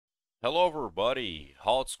Hello everybody,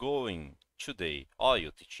 how it's going? Today I'll be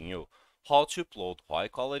teaching you how to upload high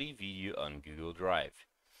quality video on Google Drive.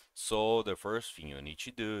 So the first thing you need to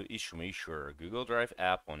do is to make sure Google Drive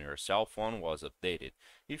app on your cell phone was updated.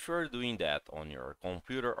 If you're doing that on your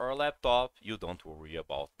computer or laptop, you don't worry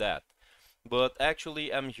about that. But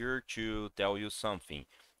actually I'm here to tell you something.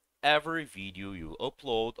 Every video you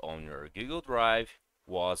upload on your Google Drive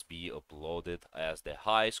was be uploaded as the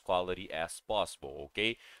highest quality as possible,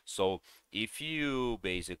 okay? So if you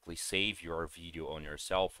basically save your video on your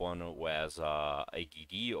cell phone as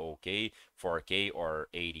ADD, okay, 4K or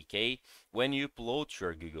 80K, when you upload to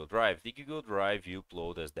your Google Drive, the Google Drive you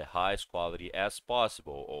upload as the highest quality as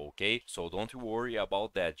possible, okay? So don't worry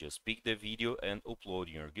about that, just pick the video and upload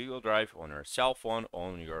in your Google Drive on your cell phone,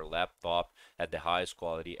 on your laptop at the highest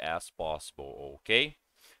quality as possible, okay?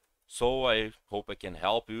 So I hope I can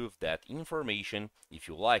help you with that information. If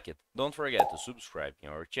you like it, don't forget to subscribe to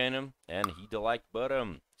our channel and hit the like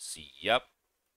button. See ya!